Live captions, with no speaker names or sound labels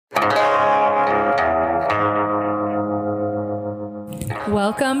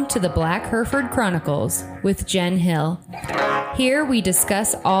Welcome to the Black Hereford Chronicles with Jen Hill. Here we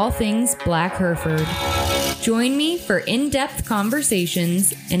discuss all things Black Hereford. Join me for in-depth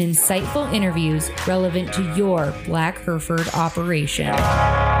conversations and insightful interviews relevant to your Black Hereford operation.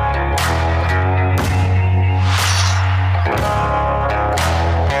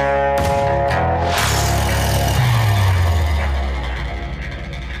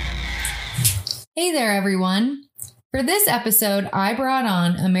 Hey there, everyone. For this episode, I brought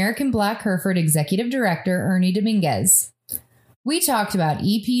on American Black Hereford Executive Director Ernie Dominguez. We talked about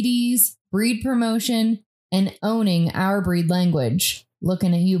EPDs, breed promotion, and owning our breed language.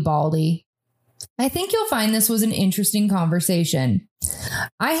 Looking at you, Baldy. I think you'll find this was an interesting conversation.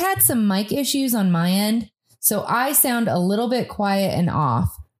 I had some mic issues on my end, so I sound a little bit quiet and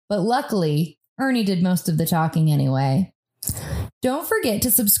off, but luckily, Ernie did most of the talking anyway. Don't forget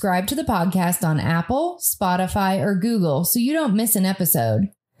to subscribe to the podcast on Apple, Spotify, or Google so you don't miss an episode.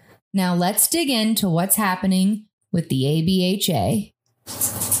 Now let's dig into what's happening with the ABHA.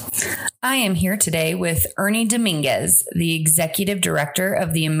 I am here today with Ernie Dominguez, the Executive Director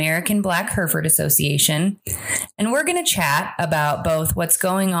of the American Black Hereford Association, and we're going to chat about both what's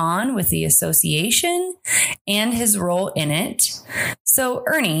going on with the association and his role in it. So,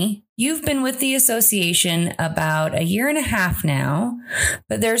 Ernie, you've been with the association about a year and a half now,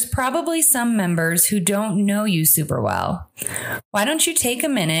 but there's probably some members who don't know you super well. Why don't you take a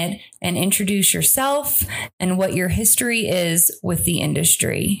minute and introduce yourself and what your history is with the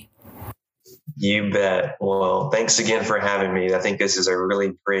industry? You bet. Well, thanks again for having me. I think this is a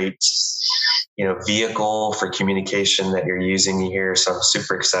really great, vehicle for communication that you're using here. So I'm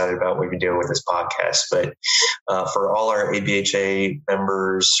super excited about what you're doing with this podcast. But for all our ABHA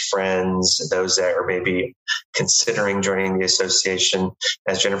members, friends, those that are maybe considering joining the association,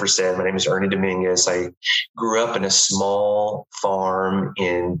 as Jennifer said, my name is Ernie Dominguez. I grew up in a small farm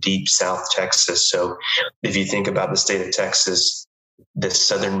in deep South Texas. So if you think about the state of Texas, the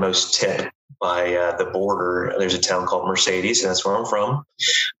southernmost tip by the border, there's a town called Mercedes, and that's where I'm from.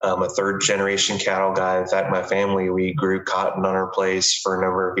 I'm a third generation cattle guy. In fact, my family, we grew cotton on our place for a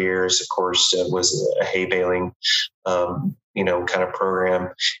number of years. Of course, it was a hay baling, kind of program.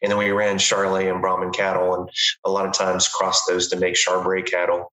 And then we ran Charolais and Brahman cattle, and a lot of times crossed those to make Charbray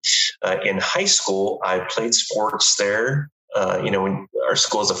cattle. In high school, I played sports there. When our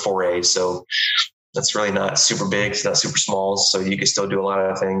school is a 4A, so that's really not super big. It's not super small. So you can still do a lot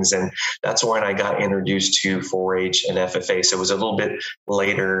of things. And that's when I got introduced to 4-H and FFA. So it was a little bit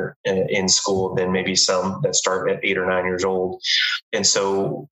later in school than maybe some that start at 8 or 9 years old. And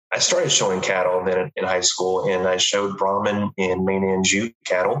so I started showing cattle then in high school, and I showed Brahman and Maine-Anjou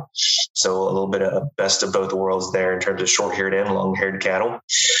cattle. So a little bit of best of both worlds there in terms of short-haired and long-haired cattle.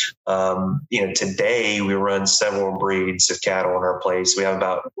 Today we run several breeds of cattle in our place. We have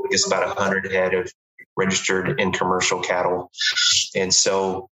about 100 head of registered and commercial cattle. And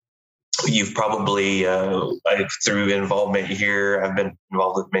so you've probably, through involvement here, I've been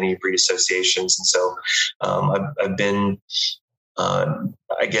involved with many breed associations. And so I've been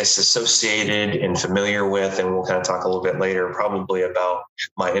associated and familiar with, and we'll kind of talk a little bit later, probably about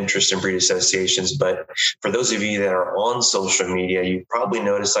my interest in breed associations. But for those of you that are on social media, you probably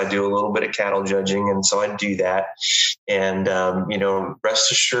noticed I do a little bit of cattle judging. And so I do that. And,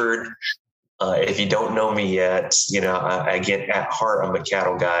 rest assured, if you don't know me yet, at heart, I'm a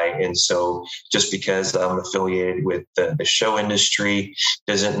cattle guy. And so just because I'm affiliated with the show industry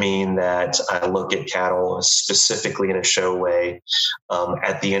doesn't mean that I look at cattle specifically in a show way.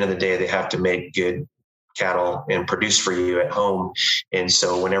 At the end of the day, they have to make good cattle and produce for you at home. And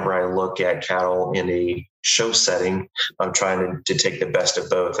so whenever I look at cattle in a show setting, I'm trying to take the best of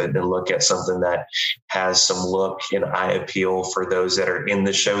both and look at something that has some look and eye appeal for those that are in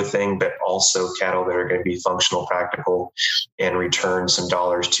the show thing, but also cattle that are going to be functional, practical, and return some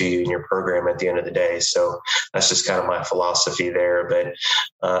dollars to you in your program at the end of the day. So that's just kind of my philosophy there. But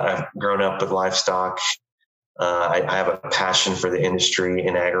I've grown up with livestock. I have a passion for the industry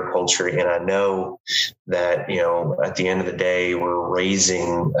and agriculture, and I know that, at the end of the day, we're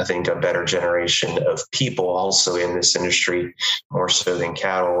raising, I think, a better generation of people also in this industry, more so than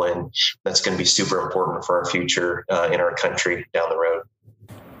cattle. And that's going to be super important for our future in our country down the road.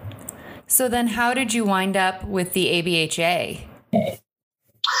 So then how did you wind up with the ABHA?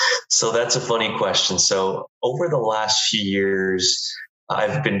 So that's a funny question. So over the last few years,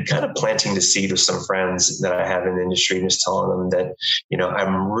 I've been kind of planting the seed with some friends that I have in the industry and just telling them that,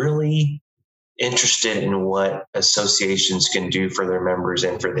 I'm really interested in what associations can do for their members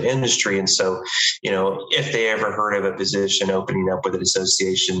and for the industry. And so, if they ever heard of a position opening up with an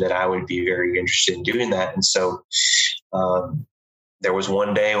association, that I would be very interested in doing that. And so, there was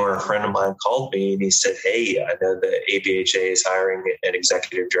one day where a friend of mine called me and he said, "Hey, I know the ABHA is hiring an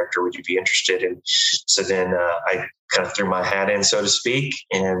executive director. Would you be interested?" And so then I kind of threw my hat in, so to speak,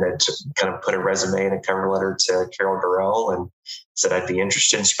 and I kind of put a resume and a cover letter to Carol Durrell and said I'd be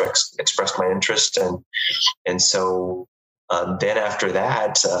interested, expressed my interest. And so then after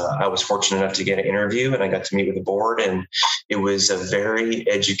that, I was fortunate enough to get an interview and I got to meet with the board, and it was a very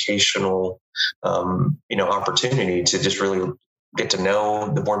educational, opportunity to just really get to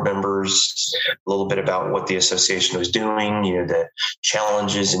know the board members, a little bit about what the association was doing, the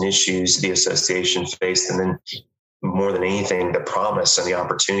challenges and issues the association faced, and then more than anything, the promise and the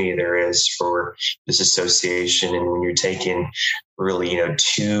opportunity there is for this association. And when you're taking really,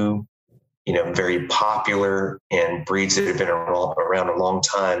 two, very popular and breeds that have been around a long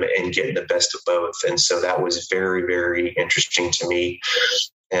time and getting the best of both. And so that was very, very interesting to me.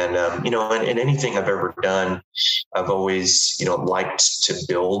 And, in anything I've ever done, I've always, liked to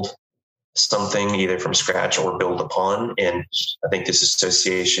build something either from scratch or build upon. And I think this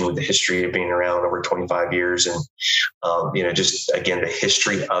association, with the history of being around over 25 years and, just again, the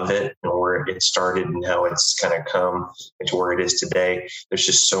history of it and where it started and how it's kind of come into where it is today, there's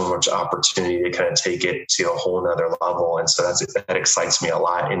just so much opportunity to kind of take it to a whole nother level. And so that excites me a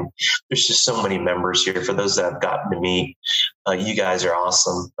lot. And there's just so many members here. For those that I've gotten to meet, you guys are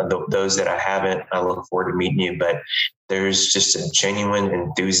awesome. Those that I haven't, I look forward to meeting you. But there's just a genuine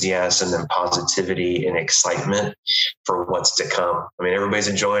enthusiasm and positivity and excitement for what's to come. I mean, everybody's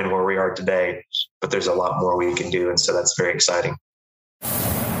enjoying where we are today, but there's a lot more we can do. And so that's very exciting.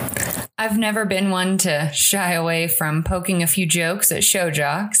 I've never been one to shy away from poking a few jokes at show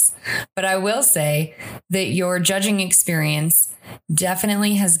jocks, but I will say that your judging experience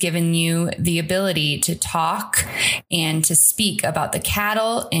definitely has given you the ability to talk and to speak about the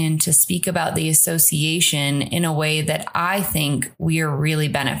cattle and to speak about the association in a way that I think we are really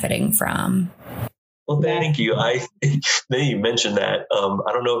benefiting from. Well, thank you. Then you mentioned that.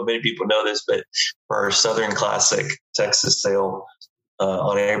 I don't know if many people know this, but for our Southern Classic Texas sale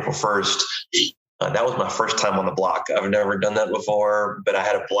on April 1st, that was my first time on the block. I've never done that before, but I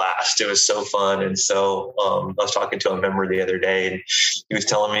had a blast. It was so fun. And so I was talking to a member the other day, and he was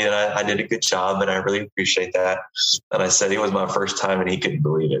telling me that I did a good job, and I really appreciate that. And I said it was my first time, and he couldn't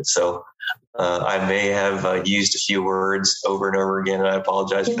believe it. So I may have used a few words over and over again, and I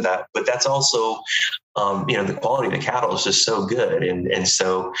apologize for that. But that's also, the quality of the cattle is just so good. And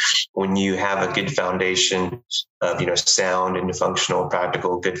so when you have a good foundation of, sound and functional,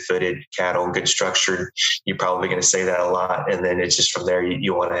 practical, good-footed cattle, good structured, you're probably going to say that a lot. And then it's just from there,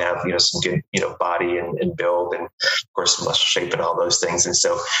 you want to have, some good, body and build, and of course, muscle shape and all those things. And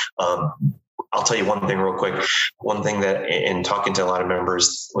so, I'll tell you one thing real quick. One thing that in talking to a lot of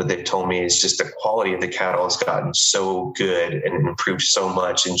members, what they've told me is just the quality of the cattle has gotten so good and improved so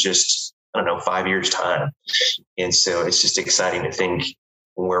much in just, 5 years time. And so it's just exciting to think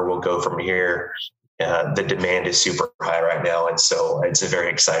where we'll go from here. The demand is super high right now. And so it's a very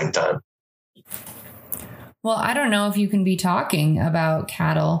exciting time. Well, I don't know if you can be talking about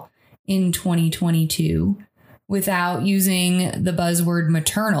cattle in 2022 without using the buzzword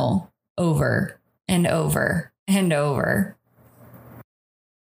maternal over and over and over.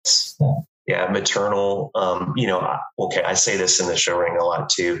 Yeah, maternal, I say this in the show ring a lot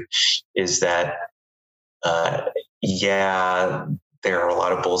too, is that, there are a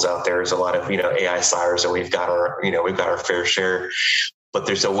lot of bulls out there. There's a lot of, AI sires, and we've got our fair share, but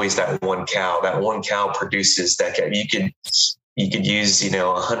there's always that one cow. That one cow produces that cow. You could use,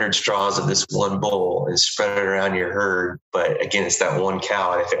 100 straws of this one bull and spread it around your herd. But again, it's that one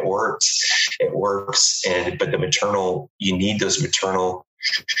cow. And if it works, it works. But the maternal, you need those maternal,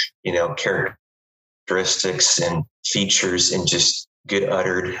 characteristics and features and just good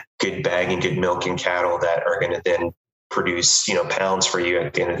uddered, good bagging, good milking cattle that are going to then produce, pounds for you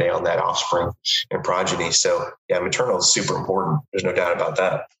at the end of the day on that offspring and progeny. So yeah, maternal is super important. There's no doubt about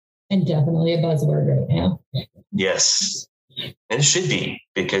that. And definitely a buzzword right now. Yes. And it should be,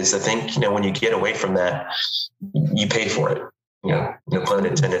 because I think, when you get away from that, you pay for it. No pun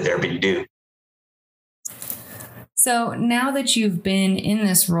intended there, but you do. So now that you've been in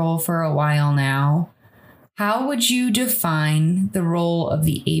this role for a while now, how would you define the role of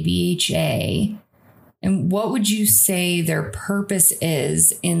the ABHA, and what would you say their purpose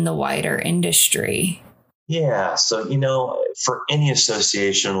is in the wider industry? Yeah. So, for any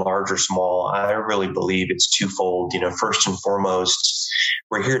association, large or small, I really believe it's twofold. First and foremost,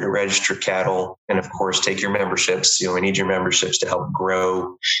 we're here to register cattle and, of course, take your memberships. We need your memberships to help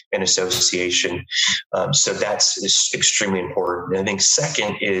grow an association. So that's extremely important. And I think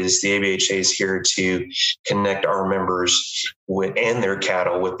second is the ABHA is here to connect our members and their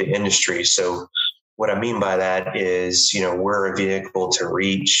cattle with the industry. So what I mean by that is, we're a vehicle to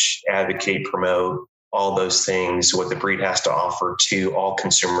reach, advocate, promote, all those things, what the breed has to offer to all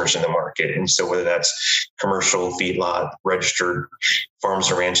consumers in the market. And so whether that's commercial, feedlot, registered, farms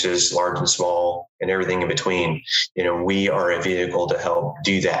and ranches, large and small, and everything in between, we are a vehicle to help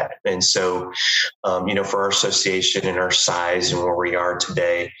do that. And so, for our association and our size and where we are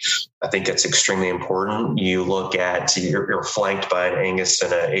today, I think that's extremely important. You look at, you're flanked by an Angus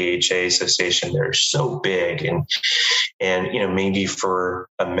and an AHA association. They're so big. And maybe for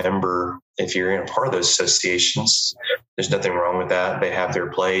a member, if you're in a part of those associations, there's nothing wrong with that. They have their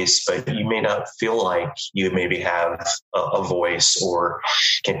place, but you may not feel like you maybe have a voice or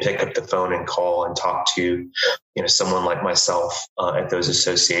can pick up the phone and call and talk to, someone like myself at those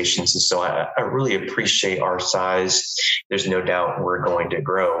associations. And so I really appreciate our size. There's no doubt we're going to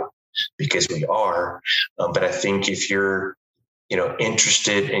grow because we are. But I think if you're,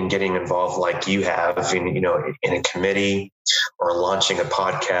 interested in getting involved like you have in a committee or launching a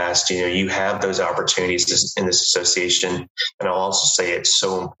podcast, you have those opportunities in this association. And I'll also say it's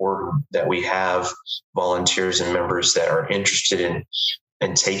so important that we have volunteers and members that are interested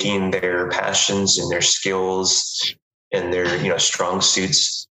in taking their passions and their skills and their, strong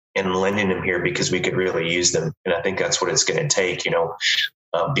suits and lending them here because we could really use them. And I think that's what it's going to take,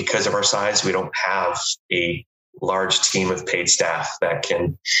 because of our size, we don't have a large team of paid staff that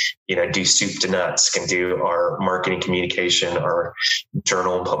can, do soup to nuts, can do our marketing communication, our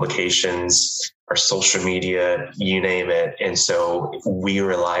journal and publications, our social media, you name it. And so we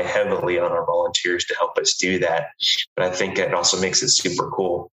rely heavily on our volunteers to help us do that. But I think it also makes it super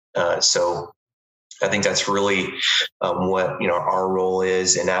cool. So I think that's really what, our role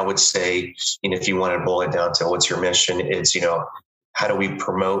is. And I would say, if you want to boil it down to what's your mission, it's, how do we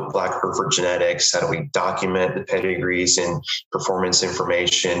promote Black Hereford genetics? How do we document the pedigrees and performance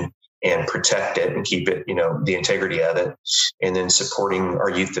information and protect it and keep it, the integrity of it? And then supporting our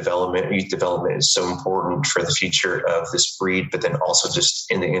youth development. Youth development is so important for the future of this breed, but then also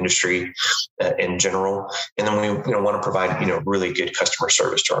just in the industry in general. And then we want to provide, really good customer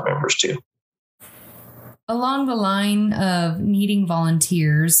service to our members too. Along the line of needing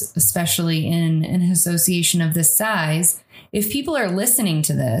volunteers, especially in an association of this size, if people are listening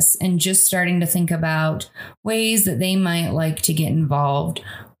to this and just starting to think about ways that they might like to get involved,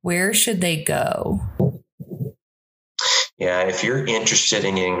 where should they go? Yeah, if you're interested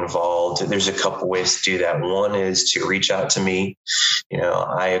in getting involved, there's a couple ways to do that. One is to reach out to me.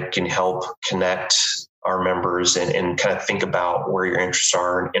 I can help connect our members and kind of think about where your interests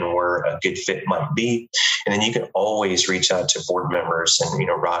are and where a good fit might be. And then you can always reach out to board members and,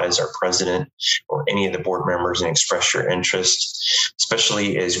 Rod is our president, or any of the board members, and express your interest,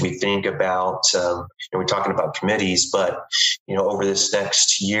 especially as we think about, we're talking about committees, but, over this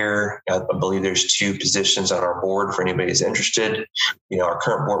next year, I believe there's 2 positions on our board for anybody who's interested. Our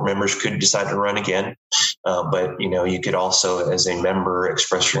current board members could decide to run again, but, you could also, as a member,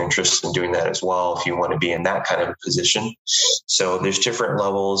 express your interest in doing that as well if you want to be in that kind of a position. So there's different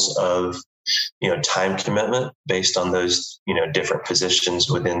levels of, time commitment based on those, different positions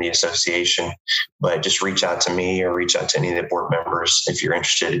within the association. But just reach out to me or reach out to any of the board members if you're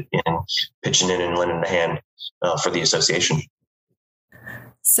interested in pitching in and lending a hand for the association.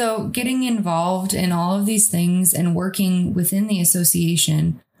 So getting involved in all of these things and working within the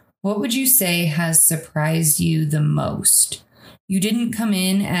association, what would you say has surprised you the most? You didn't come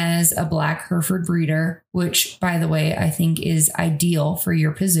in as a Black Hereford breeder, which, by the way, I think is ideal for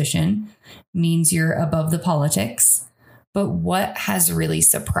your position, means you're above the politics. But what has really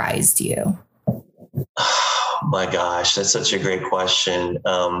surprised you? Oh, my gosh, that's such a great question.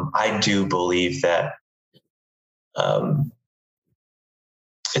 I do believe that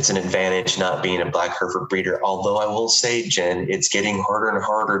it's an advantage not being a Black Hereford breeder. Although I will say, Jen, it's getting harder and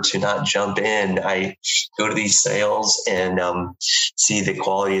harder to not jump in. I go to these sales and see the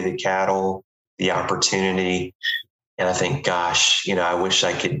quality of the cattle, the opportunity. And I think, gosh, I wish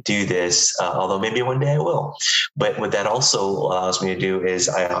I could do this, although maybe one day I will. But what that also allows me to do is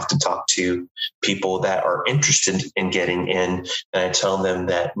I often talk to people that are interested in getting in, and I tell them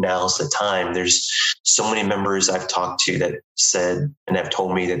that now's the time. There's so many members I've talked to that said and have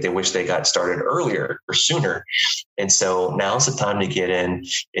told me that they wish they got started earlier or sooner. And so now's the time to get in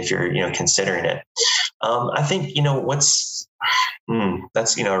if you're, considering it. I think,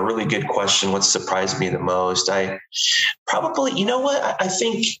 that's, a really good question. What surprised me the most? I probably, I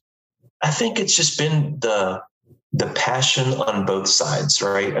think it's just been the passion on both sides,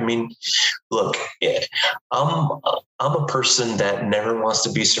 right? I mean, look, I'm a person that never wants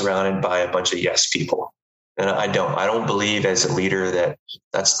to be surrounded by a bunch of yes people. And I don't believe as a leader that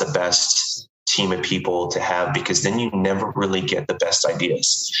that's the best team of people to have, because then you never really get the best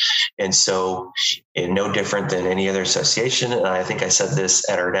ideas. And so no different than any other association. And I think I said this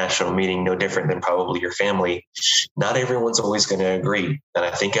at our national meeting, no different than probably your family. Not everyone's always going to agree. And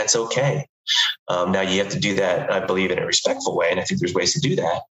I think that's okay. Now you have to do that, I believe, in a respectful way. And I think there's ways to do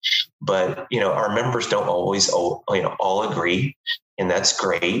that. But, our members don't always, all agree. And that's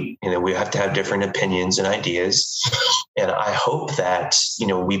great. We have to have different opinions and ideas. And I hope that,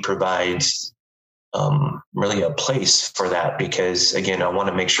 we provide really a place for that, because again, I want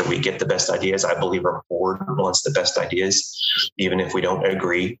to make sure we get the best ideas. I believe our board wants the best ideas, even if we don't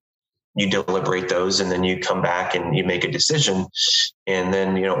agree. You deliberate those, and then you come back and you make a decision. And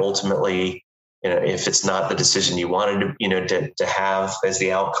then, ultimately, if it's not the decision you wanted to have as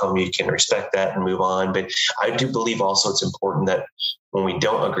the outcome, you can respect that and move on. But I do believe also it's important that when we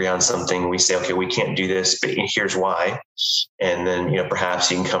don't agree on something, we say, okay, we can't do this, but here's why. And then,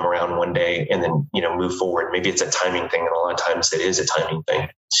 perhaps you can come around one day and then, move forward. Maybe it's a timing thing. And a lot of times it is a timing thing.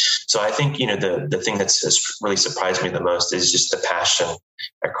 So I think, the thing that's really surprised me the most is just the passion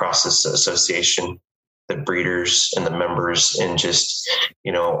across this association, the breeders and the members, and just,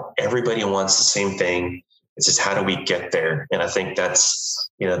 everybody wants the same thing. It's just, how do we get there? And I think that's,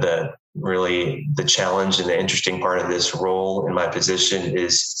 the challenge and the interesting part of this role in my position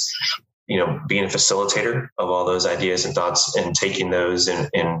is, being a facilitator of all those ideas and thoughts, and taking those and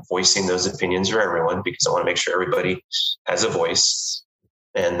voicing those opinions for everyone, because I want to make sure everybody has a voice.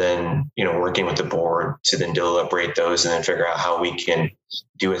 And then, working with the board to then deliberate those and then figure out how we can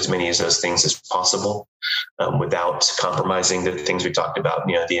do as many of those things as possible without compromising the things we talked about,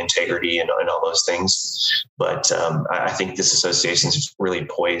 the integrity and all those things. But I think this association is really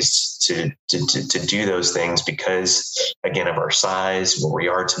poised to do those things because, again, of our size, where we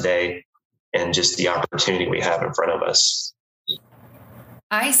are today, and just the opportunity we have in front of us.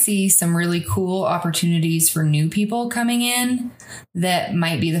 I see some really cool opportunities for new people coming in that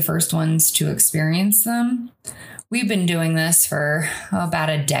might be the first ones to experience them. We've been doing this for about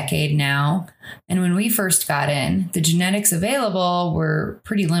a decade now. And when we first got in, the genetics available were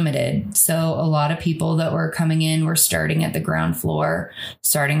pretty limited. So a lot of people that were coming in were starting at the ground floor,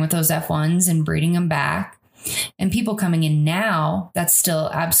 starting with those F1s and breeding them back. And people coming in now, that's still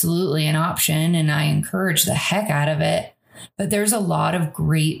absolutely an option. And I encourage the heck out of it. But there's a lot of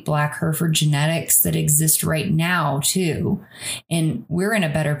great Black Hereford genetics that exist right now, too. And we're in a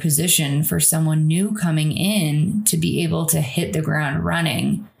better position for someone new coming in to be able to hit the ground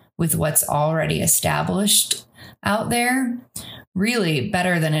running with what's already established out there. Really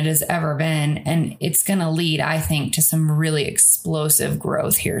better than it has ever been. And it's going to lead, I think, to some really explosive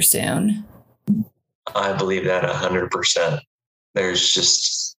growth here soon. I believe that 100%. There's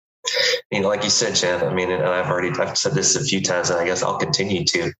just, like you said, Jen, and I've said this a few times, and I guess I'll continue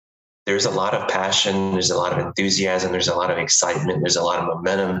to. There's a lot of passion, there's a lot of enthusiasm, there's a lot of excitement, there's a lot of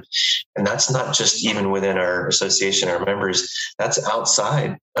momentum. And that's not just even within our association, our members, that's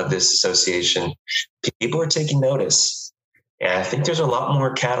outside of this association. People are taking notice. And I think there's a lot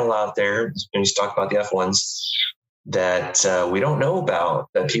more cattle out there, when you talk about the F1s, that we don't know about,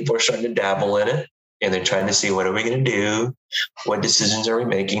 that people are starting to dabble in it. And they're trying to see, what are we going to do? What decisions are we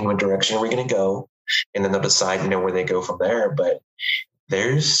making? What direction are we going to go? And then they'll decide, where they go from there. But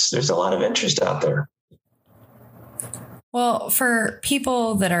there's a lot of interest out there. Well, for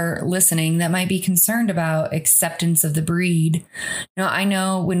people that are listening that might be concerned about acceptance of the breed, I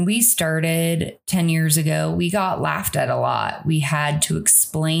know when we started 10 years ago, we got laughed at a lot. We had to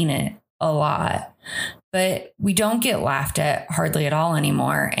explain it a lot. But we don't get laughed at hardly at all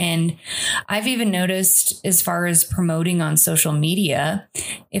anymore. And I've even noticed, as far as promoting on social media,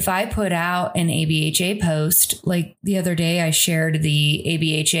 if I put out an ABHA post, like the other day, I shared the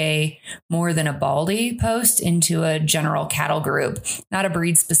ABHA more than a Baldy post into a general cattle group, not a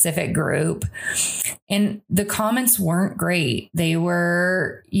breed specific group. And the comments weren't great. They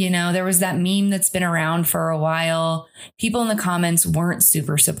were, there was that meme that's been around for a while. People in the comments weren't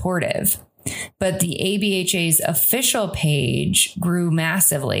super supportive. But the ABHA's official page grew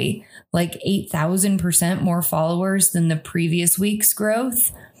massively, like 8,000% more followers than the previous week's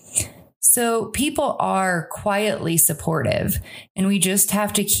growth. So people are quietly supportive, and we just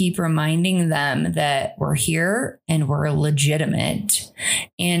have to keep reminding them that we're here and we're legitimate,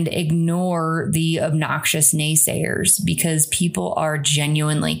 and ignore the obnoxious naysayers, because people are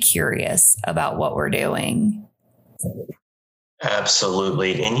genuinely curious about what we're doing.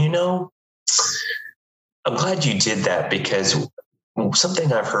 Absolutely. And I'm glad you did that, because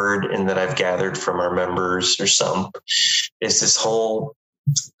something I've heard and that I've gathered from our members, or some, is this whole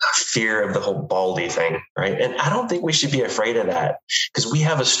fear of the whole Baldy thing, right? And I don't think we should be afraid of that, because we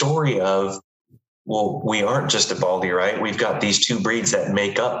have a story of, well, we aren't just a Baldy, right? We've got these two breeds that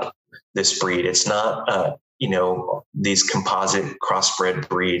make up this breed. It's not, these composite crossbred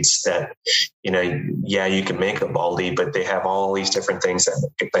breeds that, you can make a Baldy, but they have all these different things that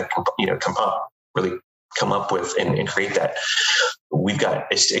really come up with and create that. We've got,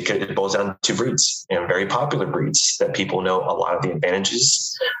 it boils down to two breeds, and very popular breeds that people know a lot of the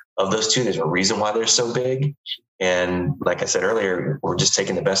advantages of those two. There's a reason why they're so big. And like I said earlier, we're just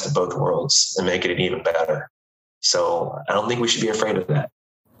taking the best of both worlds and making it even better. So I don't think we should be afraid of that.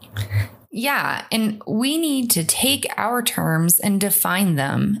 Yeah, and we need to take our terms and define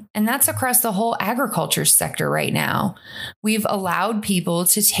them. And that's across the whole agriculture sector right now. We've allowed people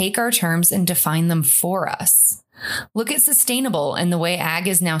to take our terms and define them for us. Look at sustainable and the way ag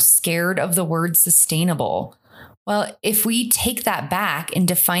is now scared of the word sustainable. Well, if we take that back and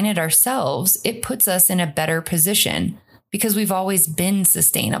define it ourselves, it puts us in a better position, because we've always been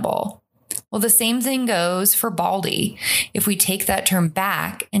sustainable. Well, the same thing goes for Baldy. If we take that term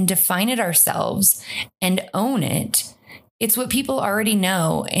back and define it ourselves and own it, it's what people already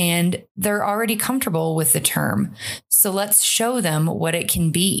know, and they're already comfortable with the term. So let's show them what it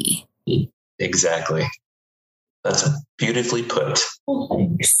can be. Exactly. That's beautifully put.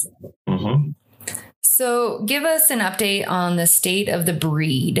 Thanks. Mm-hmm. So give us an update on the state of the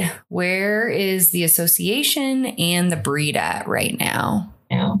breed. Where is the association and the breed at right now?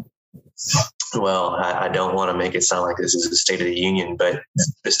 Yeah. Well, I don't want to make it sound like this is the State of the Union, but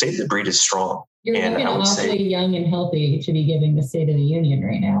the state of the breed is strong. You're and looking I would awfully say, young and healthy to be giving the State of the Union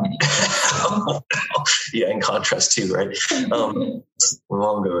right now. Yeah, in contrast too, right? We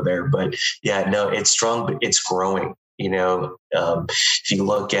won't go there, but yeah, no, it's strong, but it's growing. If you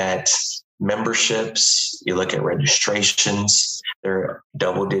look at memberships, you look at registrations, they're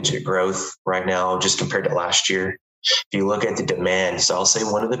double-digit growth right now, just compared to last year. If you look at the demand, so I'll say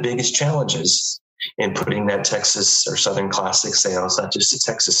one of the biggest challenges in putting that Texas or Southern Classic sale, it's not just a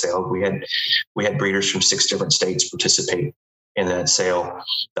Texas sale. We had breeders from 6 different states participate in that sale.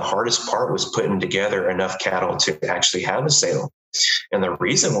 The hardest part was putting together enough cattle to actually have a sale. And the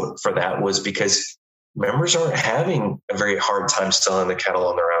reason for that was because members aren't having a very hard time selling the cattle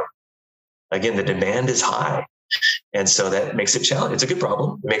on their own. Again, the demand is high. And so that makes it challenging. It's a good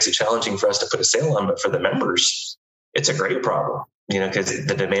problem. It makes it challenging for us to put a sale on, but for the members, it's a great problem, because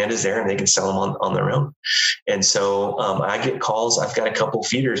the demand is there and they can sell them on their own. And so I get calls. I've got a couple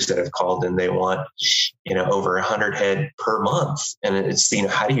feeders that have called and they want, over 100 head per month. And it's,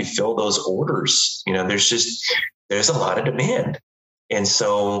 how do you fill those orders? There's a lot of demand. And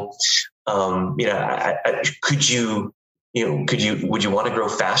so, would you want to grow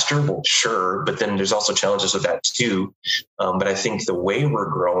faster? Well, sure. But then there's also challenges with that too. But I think the way we're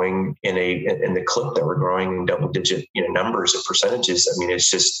growing in the clip that we're growing in double digit, numbers and percentages,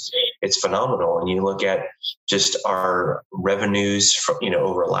 it's phenomenal. And you look at just our revenues from,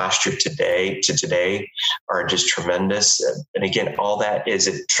 over last year to today are just tremendous. And again, all that is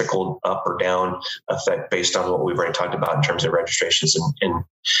a trickled up or down effect based on what we've already talked about in terms of registrations and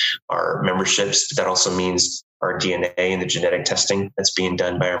our memberships. But that also means our DNA and the genetic testing that's being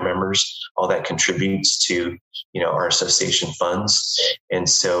done by our members, all that contributes to, our association funds. And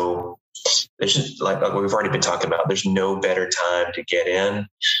so there's just, like we've already been talking about, there's no better time to get in.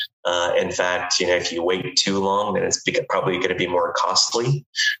 In fact, if you wait too long, then it's probably going to be more costly.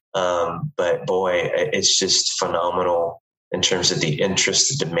 But boy, it's just phenomenal in terms of the interest,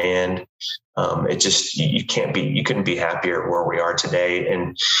 the demand. You couldn't be happier where we are today.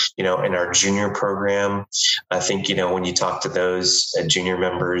 And, in our junior program, I think, when you talk to those junior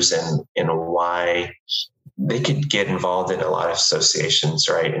members and why they could get involved in a lot of associations,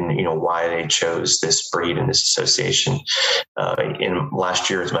 right? And, why they chose this breed and this association. In last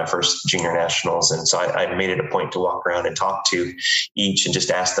year was my first junior nationals. And so I made it a point to walk around and talk to each and just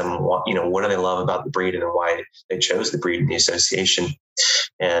ask them, what do they love about the breed and why they chose the breed and the association.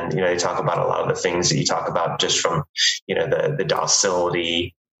 And, they talk about a lot of the things that you talk about just from, the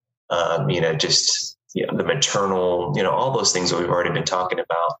docility, just the maternal, all those things that we've already been talking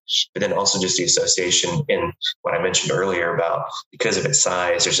about, but then also just the association and what I mentioned earlier about, because of its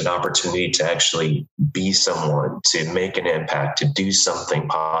size, there's an opportunity to actually be someone, to make an impact, to do something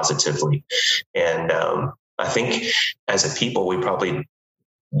positively. And I think as a people, we probably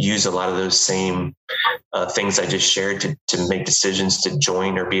use a lot of those same things I just shared to make decisions to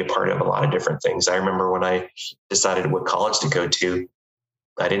join or be a part of a lot of different things. I remember when I decided what college to go to,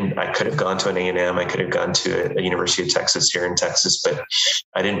 I could have gone to an A&M. I could have gone to a University of Texas here in Texas, but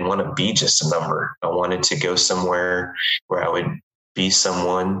I didn't want to be just a number. I wanted to go somewhere where I would be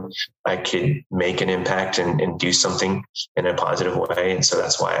someone I could make an impact and do something in a positive way. And so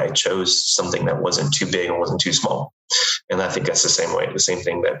that's why I chose something that wasn't too big and wasn't too small. And I think that's the same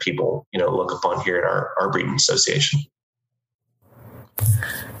thing that people, look upon here at our breeding association.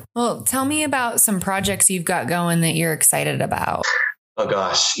 Well, tell me about some projects you've got going that you're excited about. Oh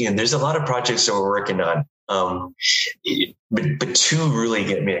gosh, there's a lot of projects that we're working on, but two really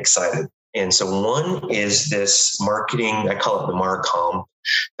get me excited. And so one is this marketing, I call it the MarCom,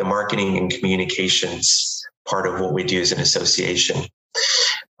 the marketing and communications part of what we do as an association.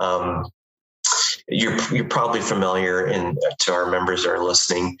 You're probably familiar, and to our members that are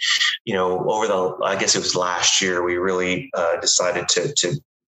listening, I guess it was last year, we really decided to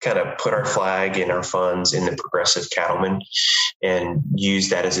kind of put our flag and our funds in the Progressive Cattlemen and use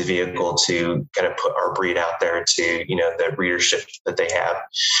that as a vehicle to kind of put our breed out there to, the readership that they have.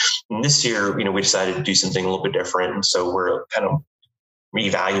 And this year, we decided to do something a little bit different. And so we're kind of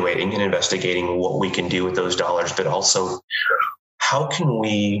reevaluating and investigating what we can do with those dollars, but also how can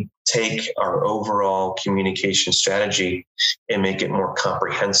we take our overall communication strategy and make it more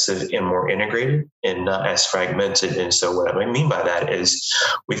comprehensive and more integrated and not as fragmented. And so what I mean by that is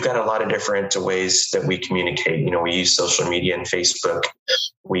we've got a lot of different ways that we communicate. We use social media and Facebook.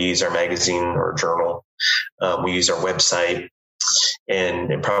 We use our magazine or journal. We use our website.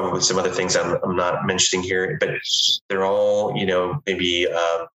 And probably some other things I'm not mentioning here, but they're all, maybe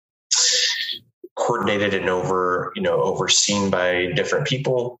coordinated and overseen by different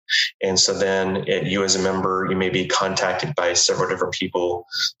people. And so then you as a member, you may be contacted by several different people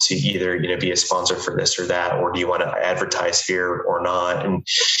to either, be a sponsor for this or that, or do you want to advertise here or not? And,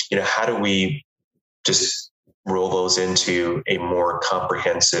 how do we just roll those into a more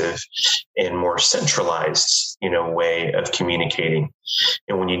comprehensive and more centralized, way of communicating?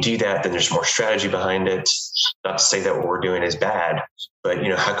 And when you do that, then there's more strategy behind it. Not to say that what we're doing is bad, but,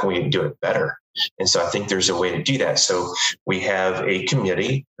 how can we do it better? And so I think there's a way to do that. So we have a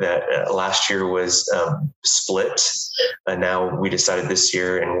committee that last year was split. And now we decided this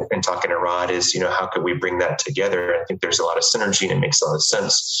year and talking to Rod is, how could we bring that together? I think there's a lot of synergy and it makes a lot of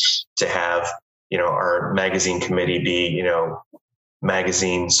sense to have, our magazine committee be,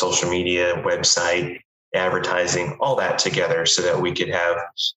 magazine, social media, website, advertising, all that together so that we could have,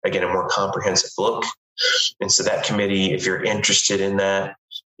 again, a more comprehensive look. And so that committee, if you're interested in that,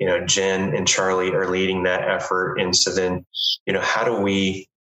 Jen and Charlie are leading that effort. And so then, how do we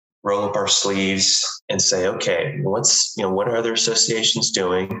roll up our sleeves and say, okay, what are other associations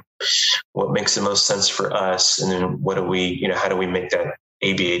doing? What makes the most sense for us? And then how do we make that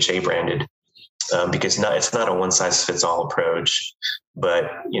ABHA branded? Because it's not a one size fits all approach, but,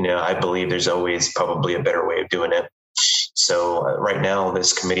 I believe there's always probably a better way of doing it. So right now,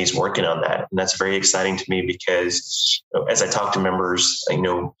 this committee is working on that. And that's very exciting to me because as I talk to members,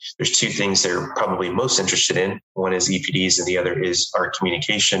 there's two things they're probably most interested in. One is EPDs and the other is our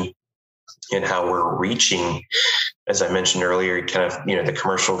communication and how we're reaching, as I mentioned earlier, kind of, the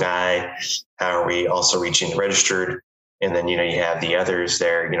commercial guy. How are we also reaching the registered? And then, you have the others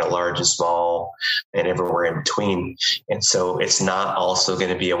there, large and small and everywhere in between. And so it's not also going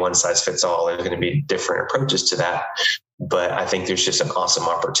to be a one size fits all. There's going to be different approaches to that. But I think there's just an awesome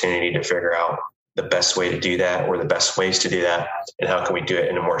opportunity to figure out the best way to do that or the best ways to do that. And how can we do it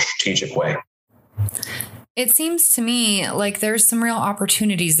in a more strategic way? It seems to me like there's some real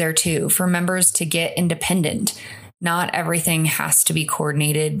opportunities there too for members to get independent. Not everything has to be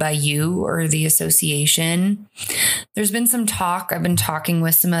coordinated by you or the association. There's been some talk. I've been talking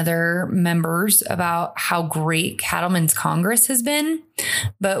with some other members about how great Cattlemen's Congress has been.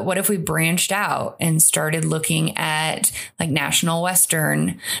 But what if we branched out and started looking at like National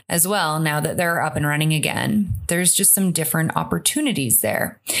Western as well now that they're up and running again? There's just some different opportunities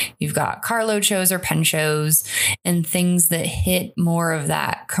there. You've got carload shows or pen shows and things that hit more of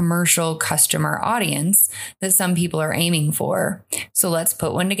that commercial customer audience that some people people are aiming for. So let's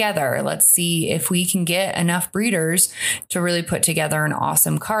put one together. Let's see if we can get enough breeders to really put together an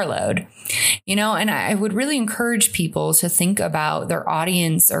awesome carload. And I would really encourage people to think about their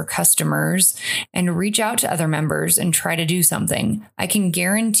audience or customers and reach out to other members and try to do something. I can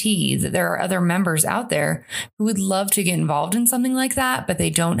guarantee that there are other members out there who would love to get involved in something like that, but they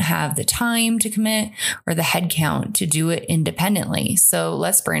don't have the time to commit or the headcount to do it independently. So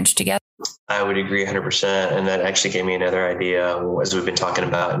let's branch together. I would agree 100%. And that actually gave me another idea as we've been talking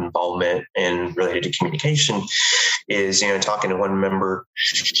about involvement and related to communication is, talking to one member,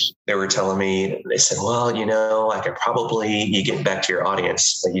 they were telling me, they said, well, I could probably, you get back to your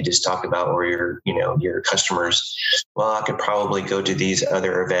audience that you just talked about or your customers. Well, I could probably go to these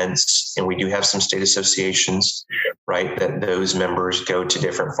other events, and we do have some state associations, right? That those members go to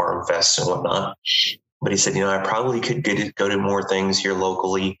different farm fests and whatnot. But he said, I probably could go to more things here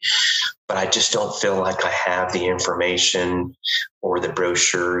locally, but I just don't feel like I have the information or the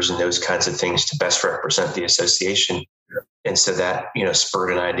brochures and those kinds of things to best represent the association. And so that,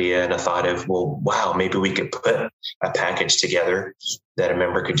 spurred an idea and a thought of, well, wow, maybe we could put a package together that a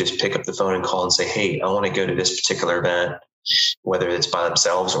member could just pick up the phone and call and say, hey, I want to go to this particular event, whether it's by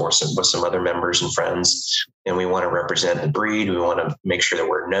themselves or with some other members and friends. And we want to represent the breed. We want to make sure that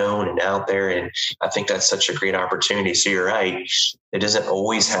we're known and out there. And I think that's such a great opportunity. So you're right. It doesn't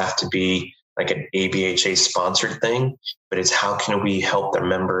always have to be like an ABHA sponsored thing, but it's how can we help their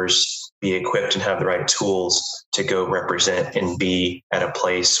members be equipped and have the right tools to go represent and be at a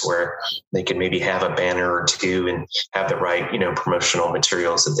place where they can maybe have a banner or two and have the right, promotional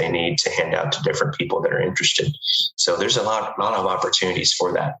materials that they need to hand out to different people that are interested. So there's a lot of opportunities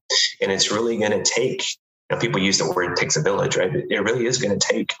for that. And it's really going to take, people use the word it takes a village, right? But it really is going to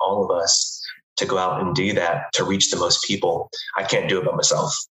take all of us to go out and do that to reach the most people. I can't do it by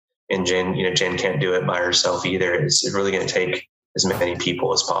myself. And Jen can't do it by herself either. It's really going to take as many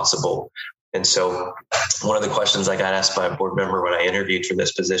people as possible. And so one of the questions I got asked by a board member when I interviewed for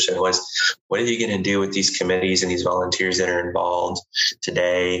this position was, what are you going to do with these committees and these volunteers that are involved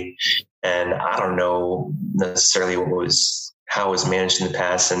today? And I don't know necessarily how it was managed in the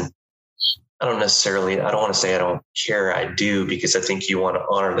past. And I don't want to say I don't care. I do, because I think you want to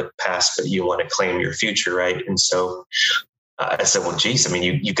honor the past, but you want to claim your future, right? And so I said, well, geez,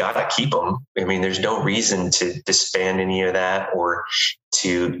 you got to keep them. There's no reason to disband any of that or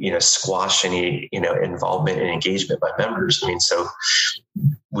to, squash any, involvement and engagement by members. So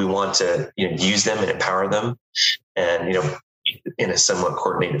we want to, use them and empower them and, in a somewhat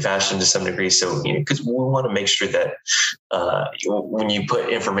coordinated fashion to some degree. So, because we want to make sure that when you put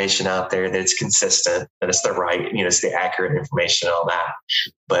information out there, that it's consistent, that it's the right, it's the accurate information and all that.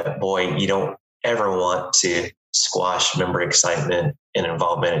 But boy, you don't ever want to squash member excitement and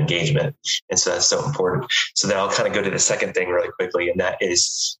involvement and engagement. And so that's so important. So then I'll kind of go to the second thing really quickly, and that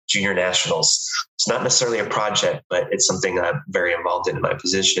is junior nationals. It's not necessarily a project, but it's something I'm very involved in my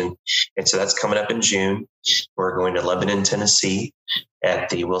position. And so that's coming up in June. We're going to Lebanon, Tennessee at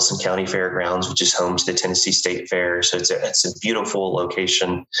the Wilson County Fairgrounds, which is home to the Tennessee State Fair. So it's a beautiful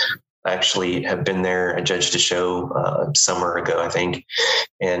location. I actually have been there. I judged a show summer ago, I think.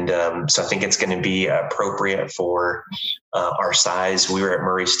 And so I think it's going to be appropriate for our size. We were at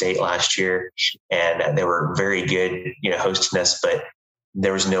Murray State last year, and they were very good, hosting us, but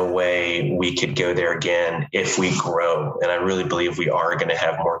there was no way we could go there again if we grow. And I really believe we are going to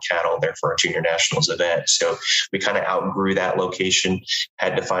have more cattle there for our Junior Nationals event. So we kind of outgrew that location,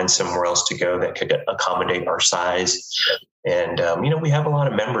 had to find somewhere else to go that could accommodate our size. And, we have a lot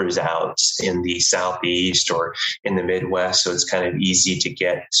of members out in the Southeast or in the Midwest. So it's kind of easy to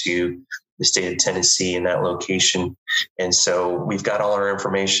get to the state of Tennessee in that location. And so we've got all our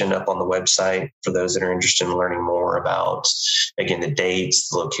information up on the website for those that are interested in learning more about, again, the dates,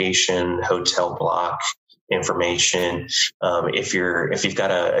 the location, hotel block information. If you've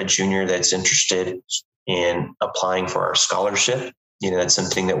got a junior that's interested in applying for our scholarship, that's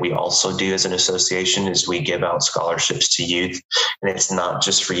something that we also do as an association is we give out scholarships to youth. And it's not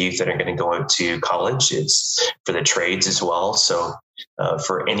just for youth that are going to go out to college. It's for the trades as well. So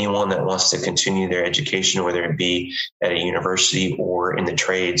for anyone that wants to continue their education, whether it be at a university or in the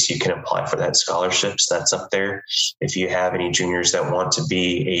trades, you can apply for that scholarships. That's up there. If you have any juniors that want to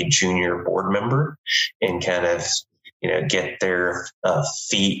be a junior board member and kind of get their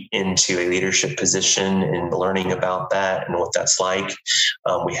feet into a leadership position and learning about that and what that's like.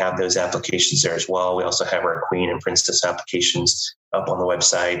 We have those applications there as well. We also have our Queen and Princess applications up on the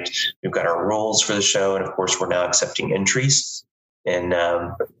website. We've got our rules for the show. And of course, we're now accepting entries. And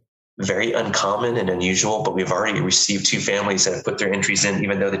very uncommon and unusual, but we've already received 2 families that have put their entries in,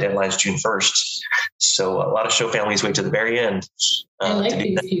 even though the deadline is June 1st. So a lot of show families wait to the very end. I like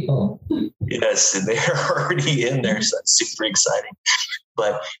these people. Yes, they're already in there. So that's super exciting.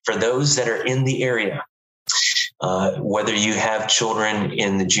 But for those that are in the area, whether you have children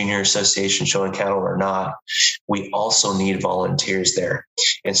in the Junior Association showing cattle or not, we also need volunteers there.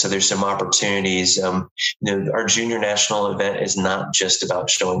 And so there's some opportunities. Our junior national event is not just about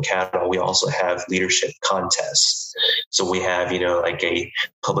showing cattle. We also have leadership contests. So we have, like a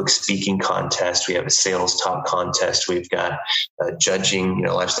public speaking contest. We have a sales talk contest. We've got judging,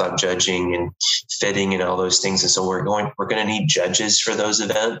 livestock judging and fitting and all those things. And so we're going to need judges for those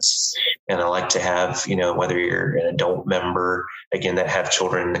events. And I like to have, whether you're an adult member, again, that have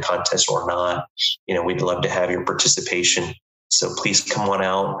children in the contest or not, we'd love to have your participation. So please come on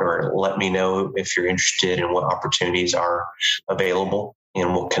out or let me know if you're interested in what opportunities are available,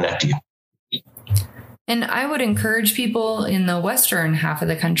 and we'll connect you. And I would encourage people in the western half of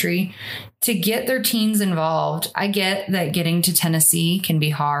the country to get their teens involved. I get that getting to Tennessee can be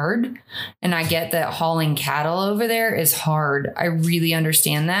hard, and I get that hauling cattle over there is hard. I really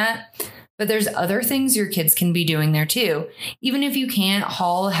understand that. But there's other things your kids can be doing there too. Even if you can't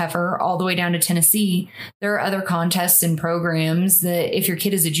haul a heifer all the way down to Tennessee, there are other contests and programs that if your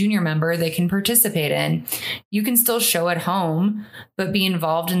kid is a junior member, they can participate in. You can still show at home, but be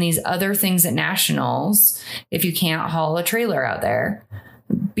involved in these other things at nationals if you can't haul a trailer out there.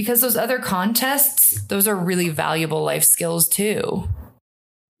 Because those other contests, those are really valuable life skills too.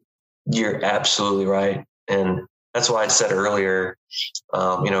 You're absolutely right. And that's why I said earlier,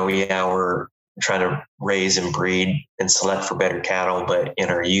 we're trying to raise and breed and select for better cattle, but in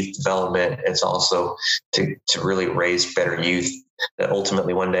our youth development, it's also to really raise better youth that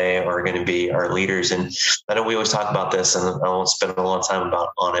ultimately one day are going to be our leaders. And I know we always talk about this, and I won't spend a lot of time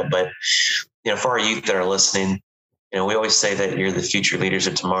on it, but for our youth that are listening, we always say that you're the future leaders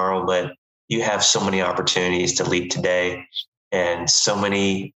of tomorrow, but you have so many opportunities to lead today. And so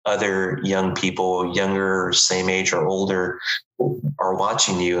many other young people, younger, same age or older, are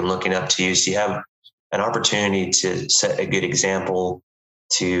watching you and looking up to you. So you have an opportunity to set a good example,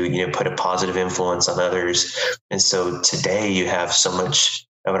 to, put a positive influence on others. And so today you have so much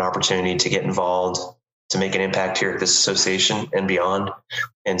of an opportunity to get involved, to make an impact here at this association and beyond.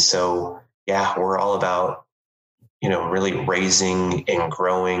 And so, we're all about, really raising and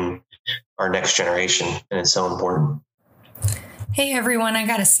growing our next generation. And it's so important. Hey everyone, I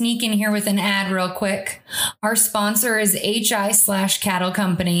got to sneak in here with an ad real quick. Our sponsor is HI/Cattle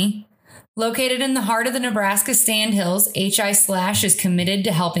Company. Located in the heart of the Nebraska Sandhills, HI/ is committed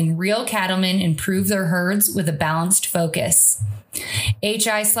to helping real cattlemen improve their herds with a balanced focus.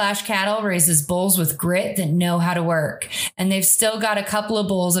 HI/Cattle raises bulls with grit that know how to work, and they've still got a couple of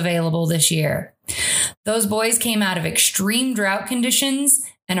bulls available this year. Those boys came out of extreme drought conditions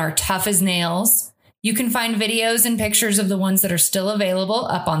and are tough as nails. You can find videos and pictures of the ones that are still available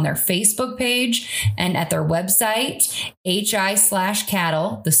up on their Facebook page and at their website,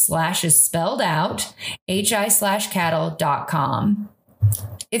 HI/Cattle. The slash is spelled out, HI/cattle.com.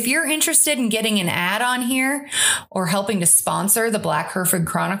 If you're interested in getting an ad on here or helping to sponsor the Black Hereford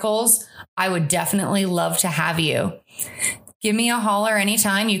Chronicles, I would definitely love to have you. Give me a holler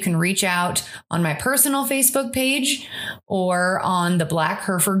anytime. You can reach out on my personal Facebook page or on the Black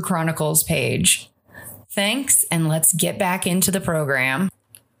Hereford Chronicles page. Thanks, and let's get back into the program.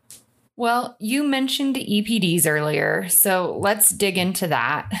 Well, you mentioned EPDs earlier, so let's dig into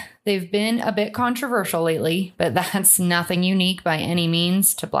that. They've been a bit controversial lately, but that's nothing unique by any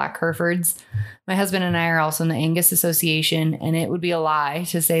means to Black Herefords. My husband and I are also in the Angus Association, and it would be a lie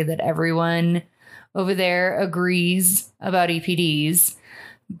to say that everyone over there agrees about EPDs,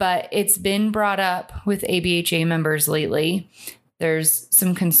 but it's been brought up with ABHA members lately. There's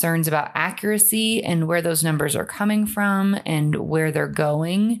some concerns about accuracy and where those numbers are coming from and where they're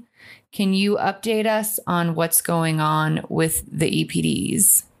going. Can you update us on what's going on with the